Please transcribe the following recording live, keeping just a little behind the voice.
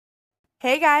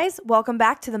Hey guys, welcome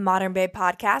back to the Modern Babe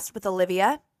podcast with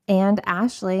Olivia and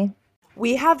Ashley.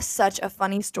 We have such a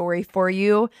funny story for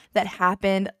you that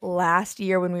happened last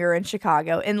year when we were in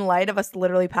Chicago, in light of us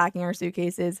literally packing our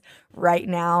suitcases right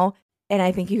now. And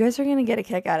I think you guys are going to get a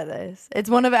kick out of this. It's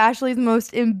one of Ashley's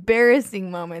most embarrassing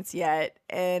moments yet.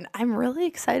 And I'm really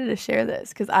excited to share this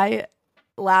because I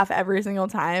laugh every single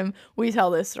time we tell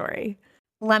this story.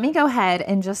 Let me go ahead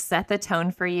and just set the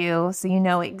tone for you so you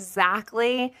know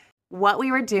exactly what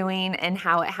we were doing and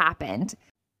how it happened.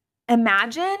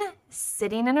 Imagine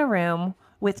sitting in a room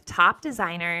with top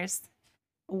designers,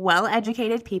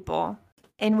 well-educated people,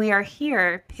 and we are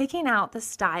here picking out the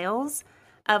styles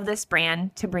of this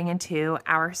brand to bring into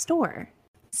our store.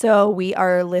 So we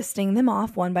are listing them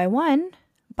off one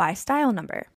by style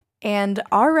number. And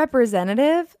our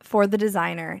representative for the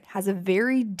designer has a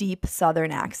very deep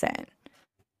Southern accent.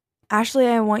 Ashley,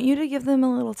 I want you to give them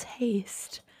a little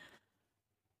taste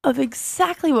of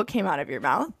exactly what came out of your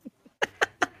mouth.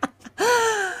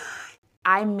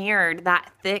 I mirrored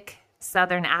that thick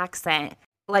Southern accent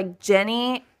like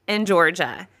Jenny in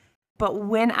Georgia. But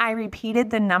when I repeated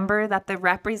the number that the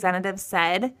representative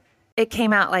said, it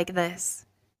came out like this: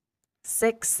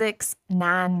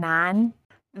 6699.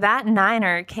 That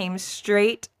niner came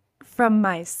straight from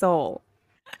my soul.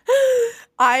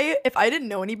 If I didn't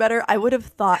know any better, I would have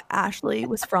thought Ashley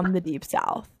was from the Deep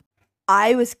South.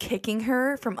 I was kicking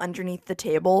her from underneath the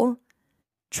table,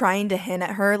 trying to hint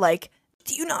at her like,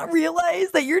 do you not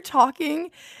realize that you're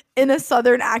talking in a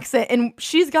Southern accent? And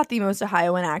she's got the most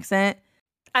Ohioan accent.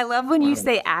 I love when you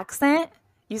say accent.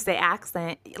 You say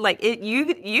accent. Like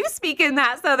you speak in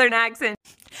that Southern accent.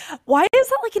 Why is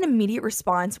that like an immediate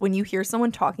response when you hear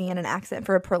someone talking in an accent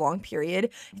for a prolonged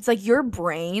period? It's like your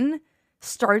brain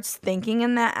starts thinking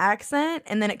in that accent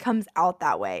and then it comes out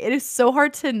that way. It is so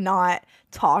hard to not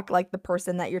talk like the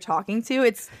person that you're talking to.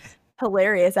 It's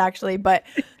hilarious actually, but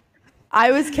I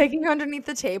was kicking her underneath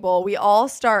the table. We all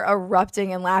start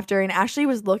erupting in laughter and Ashley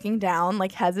was looking down,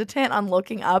 like hesitant on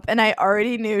looking up, and I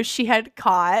already knew she had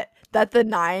caught that the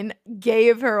 9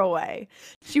 gave her away.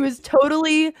 She was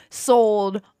totally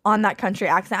sold on that country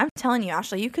accent. I'm telling you,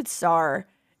 Ashley, you could star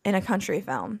in a country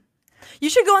film.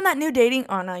 You should go on that new dating.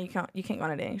 Oh no, you can't. You can't go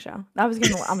on a dating show. I was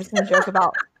gonna joke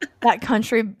about that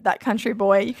country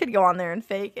boy. You could go on there and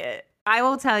fake it. I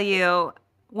will tell you,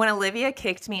 when Olivia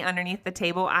kicked me underneath the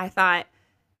table, I thought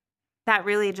that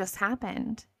really just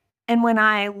happened. And when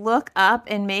I look up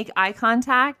and make eye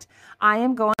contact, I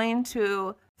am going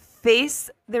to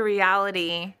face the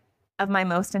reality of my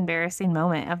most embarrassing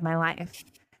moment of my life.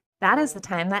 That is the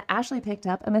time that Ashley picked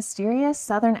up a mysterious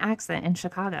Southern accent in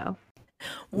Chicago.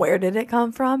 Where did it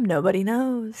come from? Nobody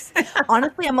knows.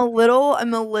 Honestly, I'm a little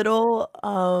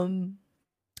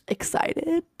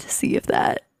excited to see if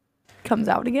that comes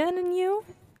out again in you.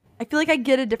 I feel like I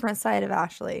get a different side of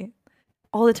Ashley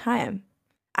all the time.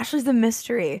 Ashley's a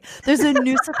mystery. There's a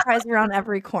new surprise around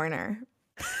every corner.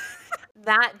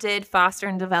 That did foster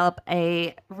and develop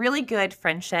a really good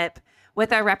friendship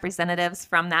with our representatives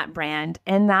from that brand.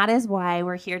 And that is why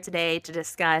we're here today to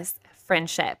discuss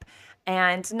friendship.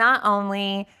 And not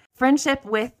only friendship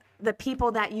with the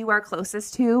people that you are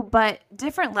closest to, but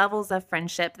different levels of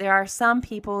friendship. There are some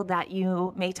people that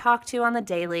you may talk to on the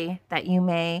daily, that you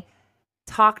may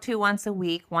talk to once a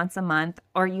week, once a month,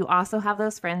 or you also have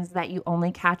those friends that you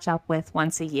only catch up with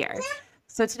once a year.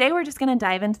 So today we're just going to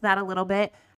dive into that a little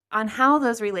bit on how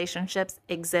those relationships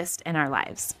exist in our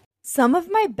lives. Some of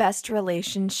my best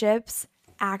relationships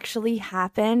actually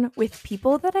happen with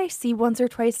people that I see once or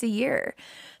twice a year.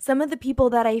 Some of the people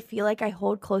that I feel like I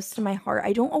hold close to my heart,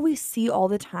 I don't always see all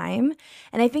the time.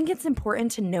 And I think it's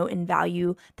important to note and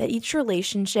value that each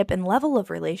relationship and level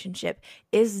of relationship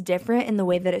is different in the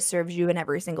way that it serves you in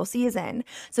every single season.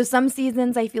 So some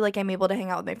seasons I feel like I'm able to hang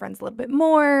out with my friends a little bit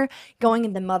more. Going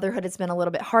into motherhood, it's been a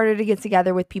little bit harder to get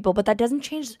together with people, but that doesn't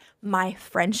change my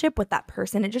friendship with that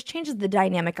person. It just changes the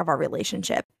dynamic of our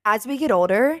relationship. As we get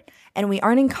older and we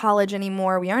aren't in college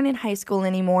anymore, we aren't in high school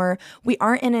anymore, we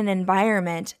aren't in an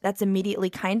environment that's immediately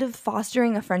kind of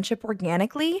fostering a friendship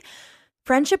organically,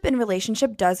 friendship and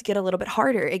relationship does get a little bit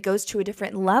harder. It goes to a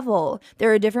different level.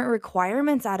 There are different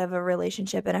requirements out of a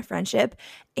relationship and a friendship,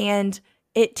 and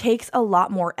it takes a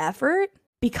lot more effort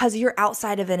because you're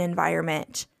outside of an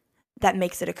environment that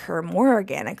makes it occur more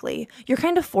organically. You're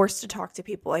kind of forced to talk to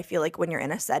people. I feel like when you're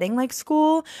in a setting like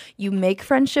school, you make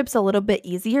friendships a little bit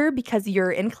easier because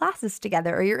you're in classes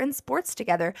together or you're in sports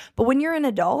together. But when you're an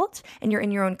adult and you're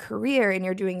in your own career and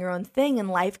you're doing your own thing and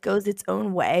life goes its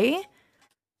own way,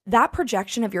 that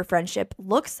projection of your friendship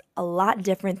looks a lot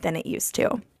different than it used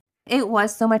to. It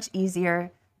was so much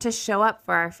easier to show up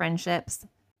for our friendships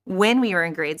when we were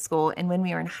in grade school and when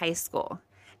we were in high school.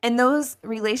 And those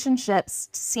relationships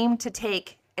seemed to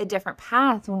take a different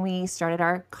path when we started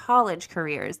our college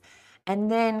careers.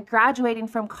 And then graduating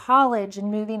from college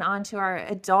and moving on to our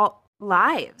adult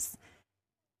lives.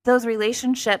 Those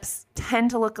relationships tend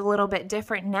to look a little bit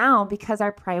different now because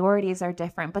our priorities are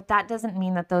different. But that doesn't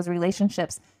mean that those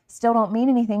relationships still don't mean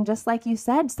anything. Just like you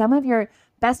said, some of your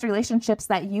best relationships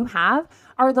that you have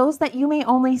are those that you may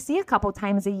only see a couple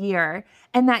times a year,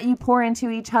 and that you pour into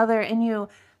each other and you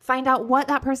find out what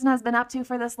that person has been up to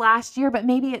for this last year. But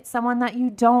maybe it's someone that you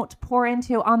don't pour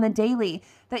into on the daily,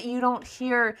 that you don't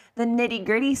hear the nitty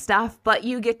gritty stuff, but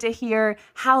you get to hear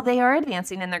how they are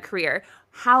advancing in their career,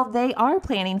 how they are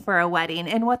planning for a wedding,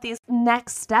 and what these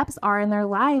next steps are in their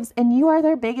lives. And you are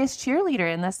their biggest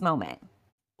cheerleader in this moment.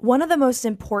 One of the most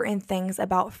important things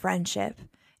about friendship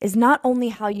is not only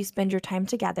how you spend your time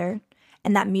together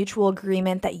and that mutual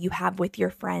agreement that you have with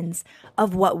your friends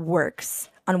of what works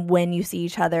on when you see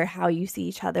each other, how you see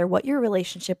each other, what your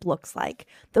relationship looks like.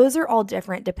 Those are all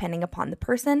different depending upon the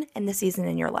person and the season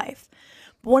in your life.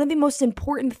 But one of the most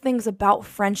important things about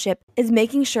friendship is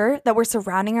making sure that we're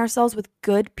surrounding ourselves with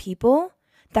good people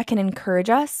that can encourage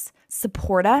us,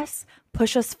 support us,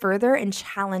 push us further, and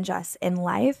challenge us in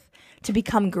life to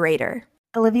become greater.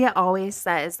 Olivia always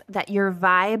says that your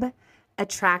vibe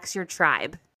attracts your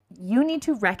tribe. You need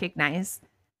to recognize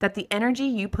that the energy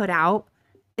you put out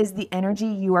is the energy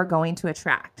you are going to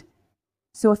attract.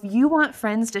 So if you want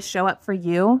friends to show up for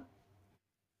you,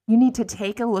 you need to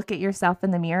take a look at yourself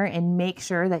in the mirror and make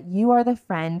sure that you are the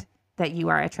friend that you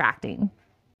are attracting.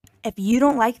 If you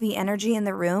don't like the energy in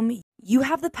the room, you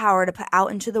have the power to put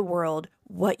out into the world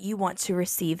what you want to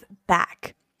receive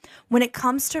back. When it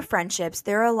comes to friendships,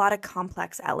 there are a lot of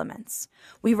complex elements.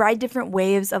 We ride different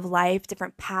waves of life,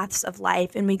 different paths of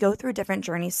life, and we go through different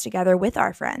journeys together with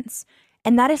our friends.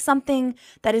 And that is something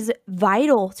that is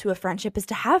vital to a friendship, is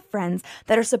to have friends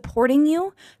that are supporting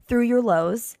you through your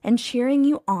lows and cheering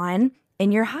you on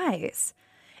in your highs.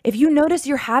 If you notice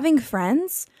you're having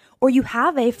friends, or you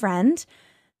have a friend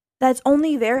that's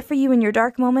only there for you in your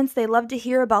dark moments, they love to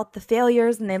hear about the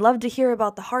failures and they love to hear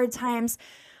about the hard times.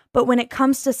 But when it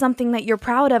comes to something that you're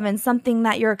proud of and something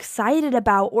that you're excited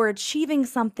about, or achieving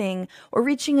something or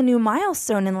reaching a new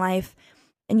milestone in life,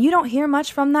 and you don't hear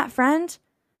much from that friend,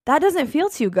 that doesn't feel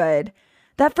too good.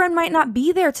 That friend might not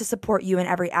be there to support you in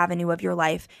every avenue of your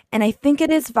life. And I think it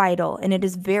is vital and it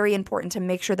is very important to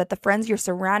make sure that the friends you're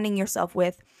surrounding yourself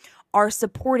with are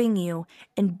supporting you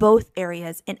in both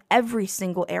areas, in every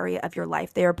single area of your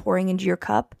life. They are pouring into your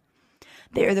cup.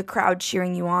 They are the crowd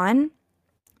cheering you on.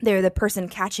 They're the person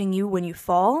catching you when you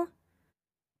fall.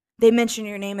 They mention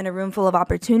your name in a room full of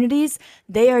opportunities.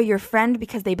 They are your friend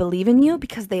because they believe in you,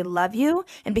 because they love you,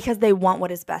 and because they want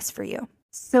what is best for you.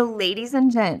 So ladies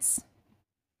and gents,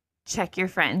 check your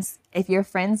friends. If your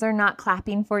friends are not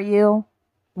clapping for you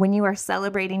when you are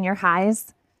celebrating your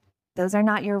highs, those are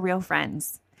not your real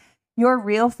friends. Your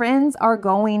real friends are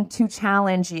going to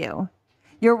challenge you.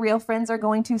 Your real friends are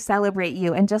going to celebrate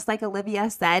you. And just like Olivia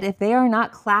said, if they are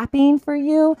not clapping for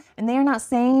you and they are not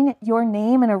saying your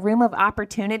name in a room of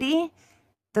opportunity,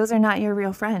 those are not your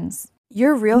real friends.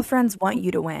 Your real friends want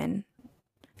you to win.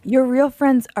 Your real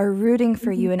friends are rooting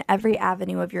for you in every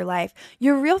avenue of your life.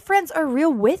 Your real friends are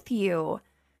real with you.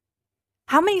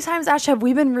 How many times, Ash, have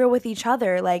we been real with each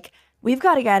other? Like, we've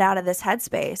got to get out of this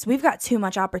headspace. We've got too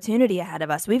much opportunity ahead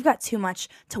of us. We've got too much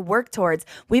to work towards.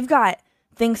 We've got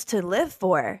things to live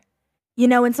for. You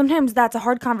know, and sometimes that's a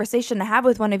hard conversation to have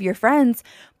with one of your friends,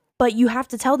 but you have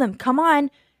to tell them, come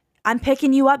on, I'm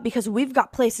picking you up because we've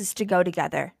got places to go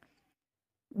together.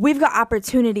 We've got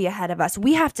opportunity ahead of us.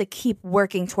 We have to keep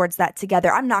working towards that together.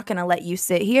 I'm not going to let you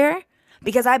sit here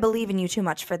because I believe in you too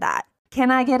much for that.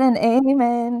 Can I get an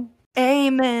amen?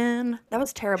 Amen. That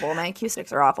was terrible. My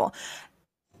acoustics are awful.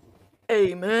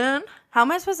 Amen. How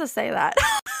am I supposed to say that?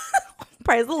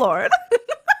 Praise the Lord.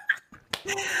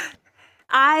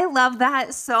 I love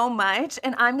that so much.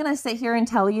 And I'm going to sit here and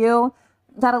tell you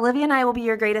that Olivia and I will be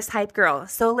your greatest hype girl.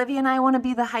 So Olivia and I want to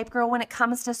be the hype girl when it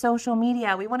comes to social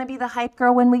media. We want to be the hype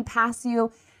girl when we pass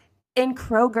you in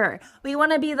Kroger. We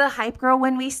want to be the hype girl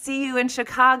when we see you in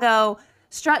Chicago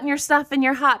strutting your stuff in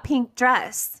your hot pink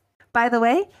dress. By the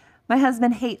way, my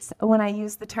husband hates when I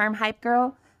use the term hype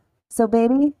girl. So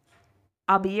baby,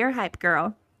 I'll be your hype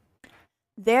girl.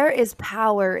 There is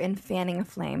power in fanning a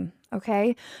flame,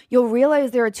 okay? You'll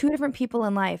realize there are two different people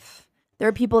in life. There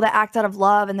are people that act out of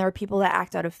love and there are people that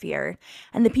act out of fear.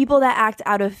 And the people that act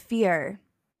out of fear,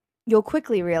 you'll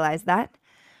quickly realize that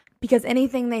because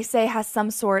anything they say has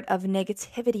some sort of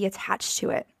negativity attached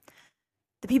to it.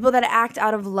 The people that act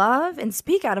out of love and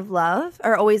speak out of love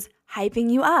are always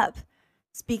hyping you up,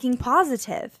 speaking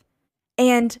positive,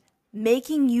 and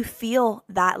making you feel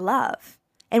that love.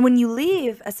 And when you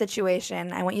leave a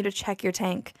situation, I want you to check your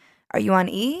tank. Are you on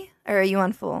E or are you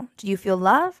on full? Do you feel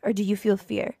love or do you feel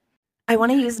fear? I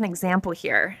want to use an example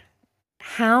here.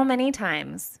 How many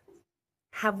times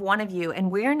have one of you, and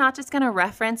we're not just going to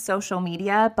reference social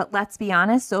media, but let's be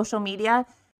honest, social media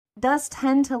does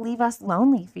tend to leave us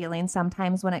lonely feeling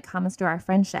sometimes when it comes to our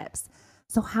friendships.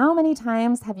 So how many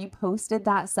times have you posted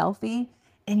that selfie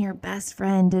and your best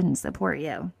friend didn't support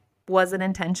you? Was it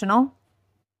intentional?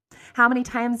 How many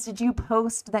times did you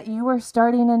post that you were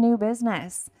starting a new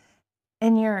business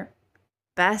and your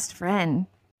best friend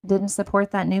didn't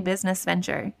support that new business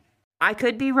venture? I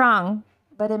could be wrong,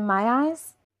 but in my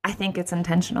eyes, I think it's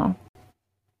intentional.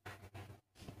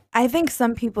 I think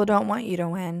some people don't want you to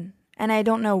win. And I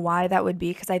don't know why that would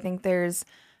be, because I think there's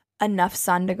enough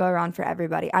sun to go around for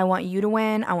everybody. I want you to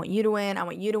win. I want you to win. I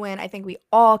want you to win. I think we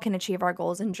all can achieve our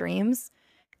goals and dreams.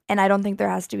 And I don't think there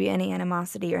has to be any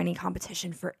animosity or any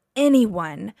competition for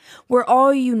anyone. We're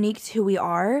all unique to who we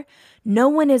are. No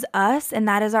one is us, and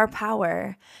that is our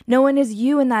power. No one is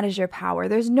you, and that is your power.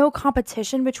 There's no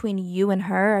competition between you and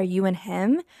her or you and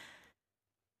him.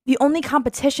 The only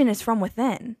competition is from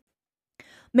within.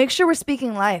 Make sure we're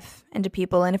speaking life into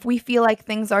people. And if we feel like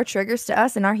things are triggers to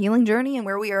us in our healing journey and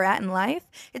where we are at in life,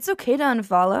 it's okay to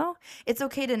unfollow. It's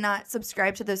okay to not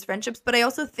subscribe to those friendships. But I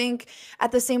also think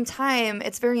at the same time,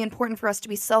 it's very important for us to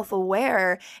be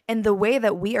self-aware in the way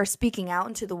that we are speaking out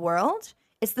into the world.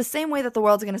 It's the same way that the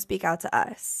world's going to speak out to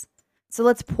us. So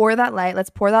let's pour that light. Let's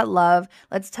pour that love.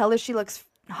 Let's tell her she looks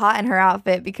hot in her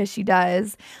outfit, because she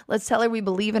does. Let's tell her we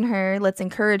believe in her. Let's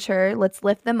encourage her. Let's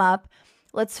lift them up.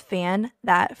 Let's fan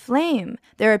that flame.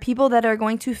 There are people that are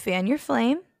going to fan your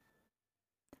flame,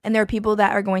 and there are people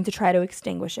that are going to try to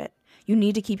extinguish it. You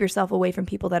need to keep yourself away from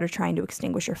people that are trying to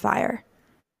extinguish your fire.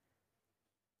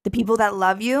 The people that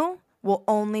love you will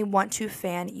only want to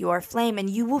fan your flame, and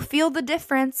you will feel the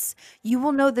difference. You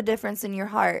will know the difference in your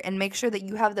heart, and make sure that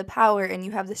you have the power and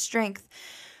you have the strength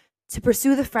to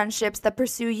pursue the friendships that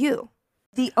pursue you.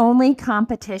 The only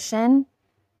competition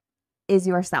is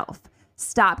yourself.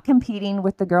 Stop competing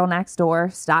with the girl next door.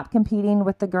 Stop competing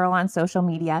with the girl on social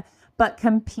media, but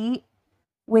compete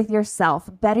with yourself.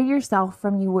 Better yourself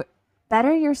from the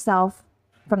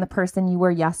person you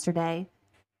were yesterday.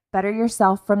 Better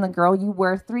yourself from the girl you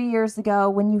were 3 years ago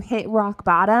when you hit rock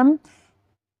bottom.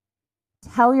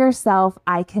 Tell yourself,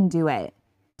 I can do it.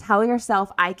 Tell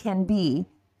yourself, I can be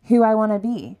who I want to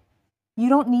be. You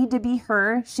don't need to be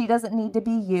her. She doesn't need to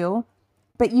be you,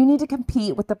 but you need to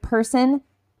compete with the person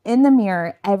in the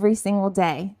mirror every single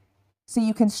day so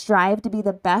you can strive to be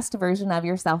the best version of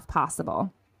yourself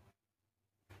possible.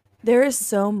 There is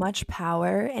so much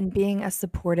power in being a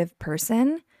supportive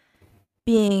person,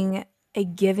 being a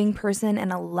giving person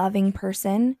and a loving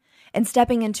person, and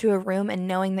stepping into a room and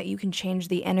knowing that you can change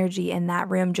the energy in that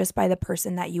room just by the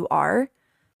person that you are.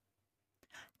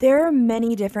 There are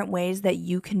many different ways that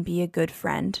you can be a good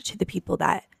friend to the people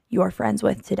that you're friends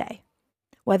with today.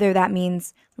 Whether that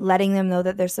means letting them know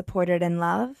that they're supported and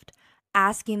loved,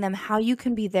 asking them how you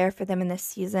can be there for them in this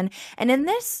season. And in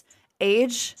this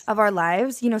age of our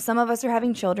lives, some of us are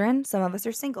having children, some of us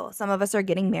are single, some of us are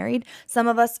getting married, some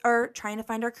of us are trying to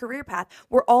find our career path.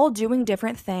 We're all doing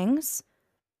different things,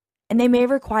 and they may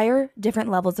require different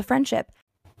levels of friendship.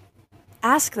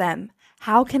 Ask them,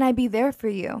 how can I be there for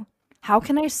you? How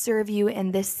can I serve you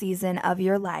in this season of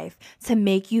your life to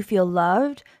make you feel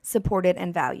loved, supported,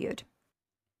 and valued?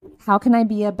 How can I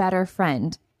be a better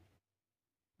friend?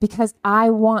 Because I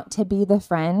want to be the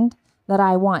friend that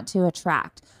I want to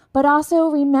attract. But also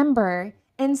remember,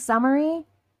 in summary,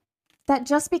 that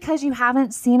just because you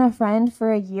haven't seen a friend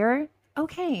for a year,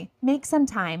 okay, make some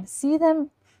time. See them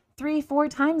 3-4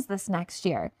 times this next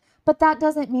year. But that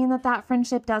doesn't mean that that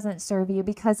friendship doesn't serve you,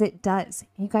 because it does.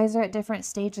 You guys are at different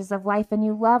stages of life and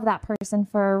you love that person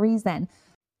for a reason.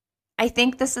 I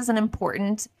think this is an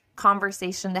important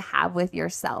conversation to have with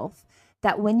yourself,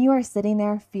 that when you are sitting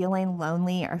there feeling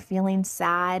lonely or feeling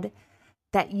sad,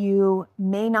 that you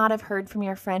may not have heard from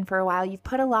your friend for a while, you've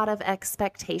put a lot of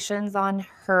expectations on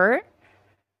her,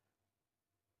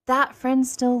 that friend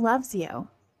still loves you.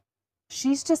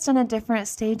 She's just in a different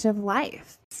stage of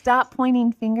life. Stop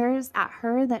pointing fingers at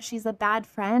her that she's a bad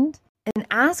friend, and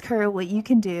ask her what you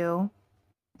can do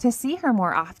to see her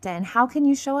more often. How can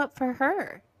you show up for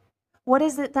her? What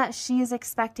is it that she is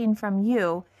expecting from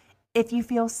you if you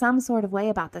feel some sort of way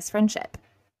about this friendship?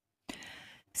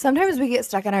 Sometimes we get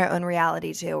stuck in our own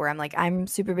reality too, where I'm like, I'm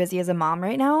super busy as a mom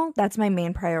right now. That's my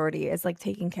main priority is like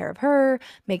taking care of her,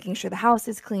 making sure the house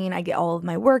is clean, I get all of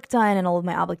my work done and all of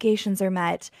my obligations are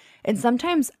met. And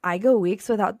sometimes I go weeks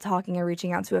without talking or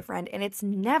reaching out to a friend, and it's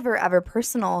never ever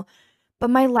personal. But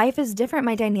my life is different.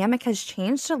 My dynamic has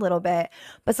changed a little bit.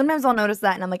 But sometimes I'll notice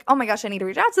that and I'm like, oh my gosh, I need to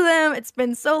reach out to them. It's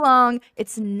been so long.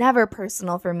 It's never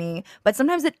personal for me. But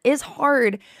sometimes it is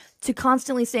hard to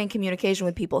constantly stay in communication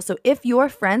with people. So if your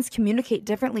friends communicate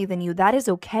differently than you, that is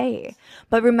okay.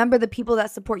 But remember, the people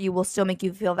that support you will still make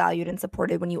you feel valued and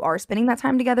supported when you are spending that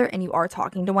time together and you are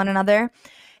talking to one another.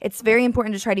 It's very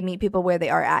important to try to meet people where they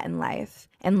are at in life.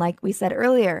 And like we said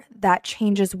earlier, that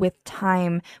changes with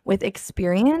time, with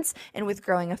experience, and with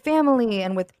growing a family,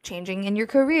 and with changing in your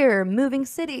career, moving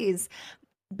cities,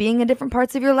 being in different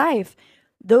parts of your life.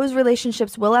 Those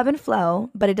relationships will ebb and flow,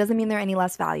 but it doesn't mean they're any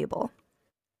less valuable.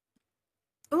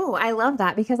 Ooh, I love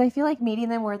that because I feel like meeting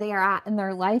them where they are at in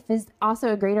their life is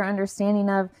also a greater understanding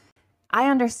of I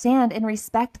understand and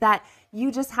respect that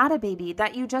you just had a baby,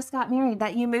 that you just got married,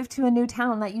 that you moved to a new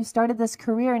town, that you started this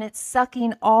career and it's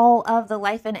sucking all of the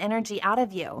life and energy out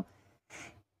of you.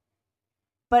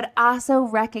 But also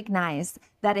recognize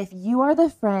that if you are the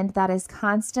friend that is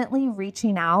constantly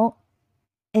reaching out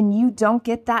and you don't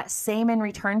get that same in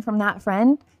return from that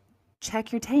friend,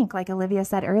 check your tank, like Olivia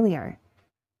said earlier.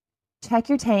 Check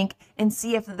your tank and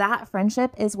see if that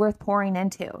friendship is worth pouring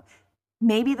into.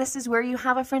 Maybe this is where you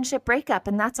have a friendship breakup,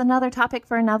 and that's another topic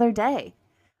for another day.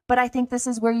 But I think this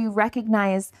is where you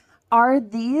recognize, are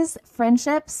these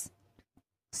friendships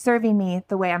serving me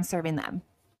the way I'm serving them?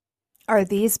 Are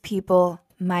these people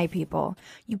my people?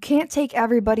 You can't take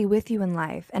everybody with you in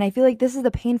life. And I feel like this is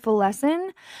the painful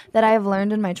lesson that I have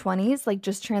learned in my 20s, like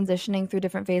just transitioning through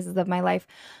different phases of my life.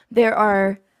 There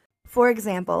are, for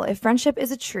example, if friendship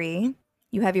is a tree,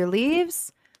 you have your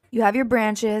leaves, you have your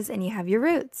branches, and you have your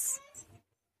roots.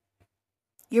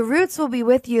 Your roots will be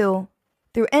with you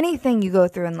through anything you go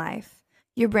through in life.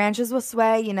 Your branches will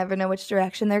sway. You never know which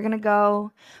direction they're going to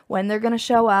go, when they're going to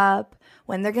show up,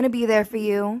 when they're going to be there for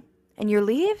you. And your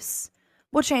leaves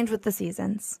will change with the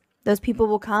seasons. Those people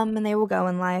will come and they will go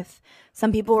in life.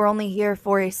 Some people are only here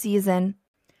for a season.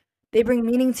 They bring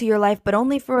meaning to your life, but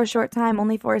only for a short time,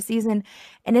 only for a season.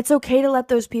 And it's okay to let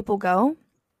those people go.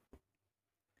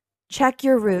 Check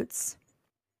your roots.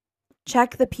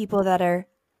 Check the people that are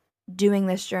doing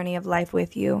this journey of life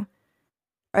with you.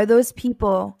 Are those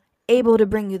people able to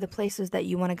bring you the places that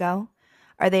you want to go?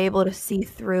 Are they able to see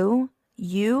through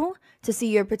you to see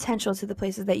your potential to the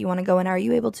places that you want to go? And are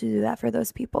you able to do that for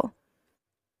those people?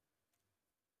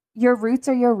 Your roots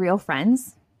are your real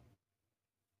friends.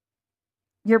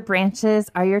 Your branches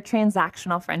are your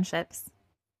transactional friendships.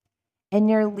 And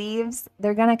your leaves,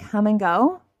 they're going to come and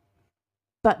go,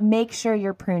 but make sure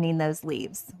you're pruning those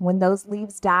leaves. When those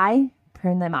leaves die,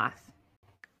 prune them off.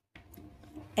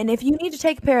 And if you need to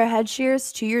take a pair of head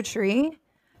shears to your tree,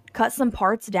 cut some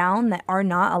parts down that are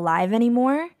not alive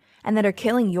anymore and that are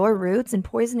killing your roots and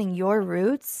poisoning your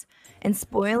roots and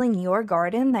spoiling your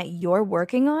garden that you're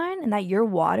working on and that you're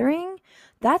watering,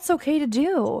 that's okay to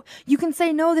do. You can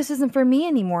say, no, this isn't for me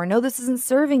anymore. No, this isn't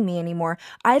serving me anymore.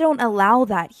 I don't allow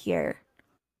that here.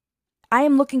 I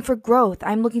am looking for growth.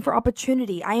 I am looking for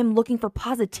opportunity. I am looking for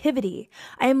positivity.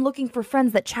 I am looking for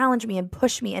friends that challenge me and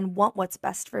push me and want what's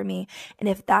best for me. And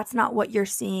if that's not what you're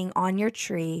seeing on your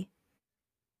tree,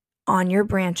 on your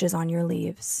branches, on your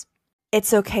leaves,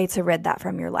 it's okay to rid that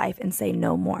from your life and say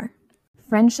no more.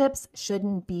 Friendships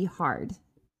shouldn't be hard.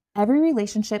 Every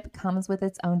relationship comes with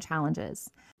its own challenges.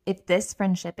 If this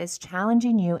friendship is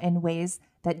challenging you in ways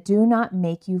that do not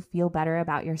make you feel better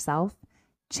about yourself,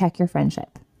 check your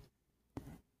friendship.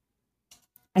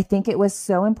 I think it was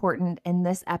so important in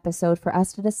this episode for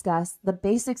us to discuss the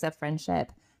basics of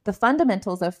friendship, the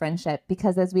fundamentals of friendship,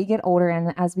 because as we get older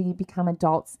and as we become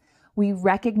adults, we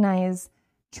recognize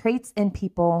traits in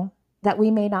people that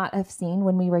we may not have seen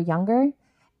when we were younger.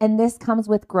 And this comes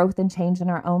with growth and change in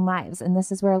our own lives. And this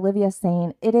is where Olivia's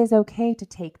saying it is okay to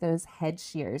take those head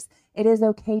shears. It is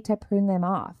okay to prune them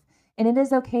off. And it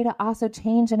is okay to also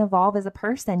change and evolve as a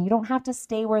person. You don't have to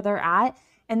stay where they're at,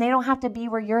 and they don't have to be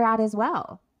where you're at as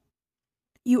well.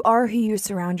 You are who you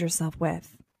surround yourself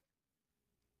with.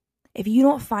 If you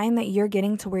don't find that you're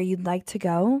getting to where you'd like to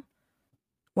go,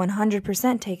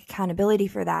 100% take accountability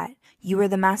for that. You are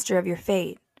the master of your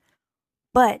fate.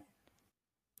 But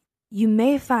you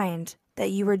may find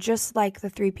that you are just like the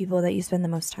 3 people that you spend the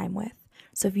most time with.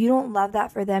 So if you don't love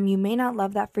that for them, you may not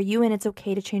love that for you, and it's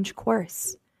okay to change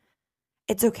course.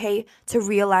 It's okay to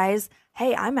realize,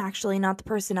 hey, I'm actually not the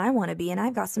person I want to be, and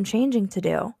I've got some changing to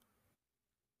do.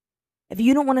 If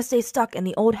you don't want to stay stuck in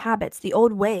the old habits, the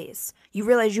old ways, you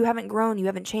realize you haven't grown, you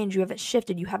haven't changed, you haven't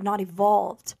shifted, you have not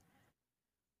evolved.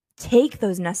 Take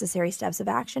those necessary steps of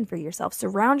action for yourself.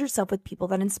 Surround yourself with people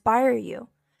that inspire you,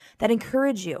 that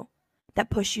encourage you, that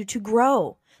push you to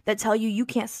grow, that tell you you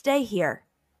can't stay here.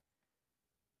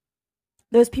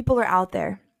 Those people are out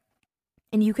there,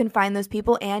 and you can find those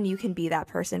people and you can be that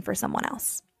person for someone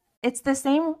else. It's the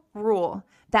same rule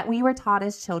that we were taught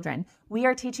as children. We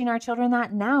are teaching our children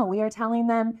that now. We are telling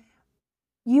them,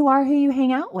 you are who you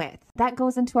hang out with. That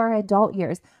goes into our adult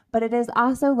years, but it is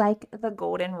also like the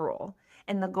golden rule.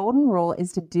 And the golden rule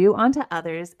is to do unto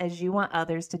others as you want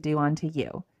others to do unto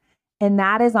you. And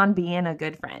that is on being a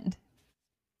good friend.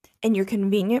 And your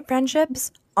convenient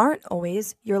friendships aren't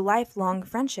always your lifelong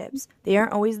friendships. They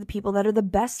aren't always the people that are the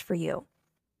best for you.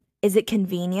 Is it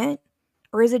convenient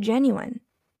or is it genuine?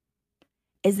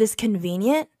 Is this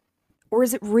convenient or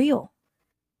is it real?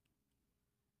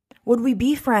 Would we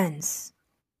be friends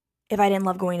if I didn't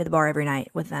love going to the bar every night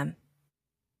with them?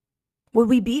 Would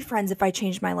we be friends if I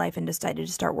changed my life and decided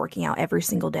to start working out every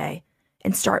single day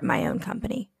and start my own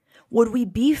company? Would we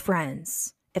be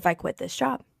friends if I quit this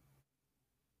job?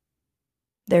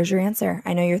 There's your answer.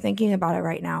 I know you're thinking about it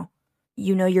right now.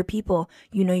 You know your people,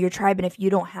 you know your tribe, and if you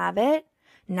don't have it,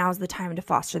 now's the time to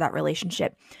foster that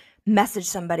relationship. Message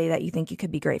somebody that you think you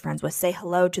could be great friends with. Say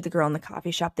hello to the girl in the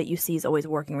coffee shop that you see is always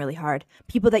working really hard.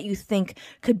 People that you think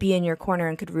could be in your corner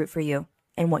and could root for you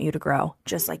and want you to grow,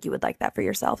 just like you would like that for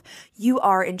yourself. You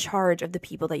are in charge of the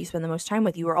people that you spend the most time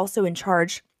with. You are also in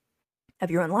charge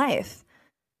of your own life.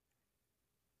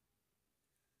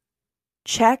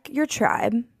 Check your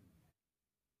tribe.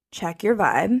 Check your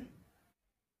vibe.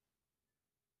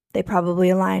 They probably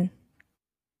align.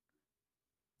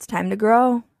 It's time to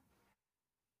grow.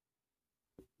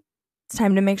 It's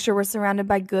time to make sure we're surrounded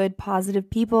by good, positive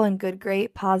people and good,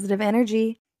 great, positive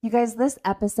energy. You guys, this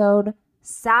episode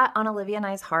sat on Olivia and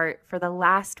I's heart for the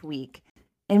last week,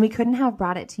 and we couldn't have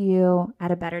brought it to you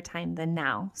at a better time than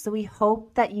now. So we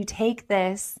hope that you take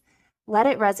this, let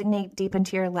it resonate deep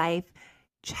into your life,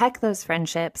 check those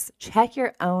friendships, check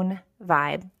your own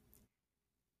vibe,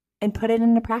 and put it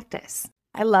into practice.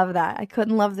 I love that. I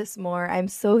couldn't love this more. I'm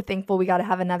so thankful we got to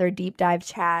have another deep dive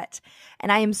chat. And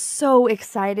I am so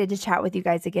excited to chat with you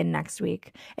guys again next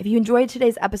week. If you enjoyed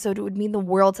today's episode, it would mean the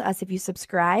world to us if you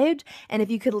subscribed and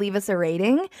if you could leave us a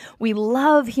rating. We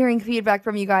love hearing feedback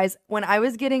from you guys. When I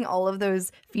was getting all of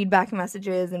those feedback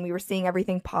messages and we were seeing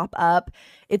everything pop up,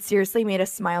 it seriously made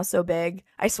us smile so big.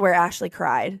 I swear Ashley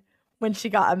cried when she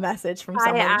got a message from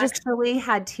someone. I actually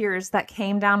had tears that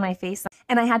came down my face,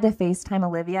 and I had to FaceTime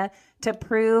Olivia to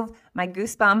prove my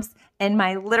goosebumps and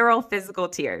my literal physical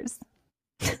tears.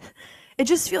 It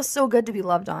just feels so good to be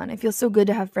loved on. It feels so good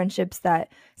to have friendships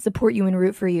that support you and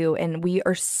root for you. And we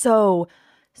are so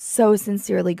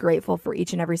sincerely grateful for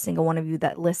each and every single one of you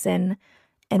that listen.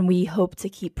 And we hope to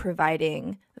keep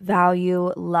providing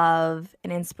value, love,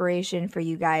 and inspiration for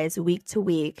you guys week to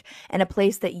week, and a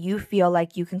place that you feel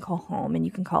like you can call home and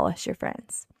you can call us your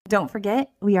friends. Don't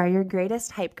forget, we are your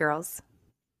greatest hype girls.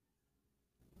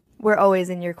 We're always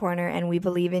in your corner, and we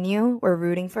believe in you. We're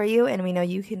rooting for you, and we know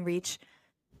you can reach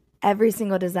every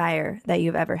single desire that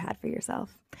you've ever had for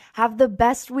yourself. Have the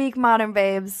best week, Modern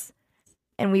Babes,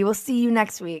 and we will see you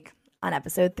next week on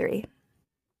episode 3.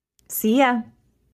 See ya.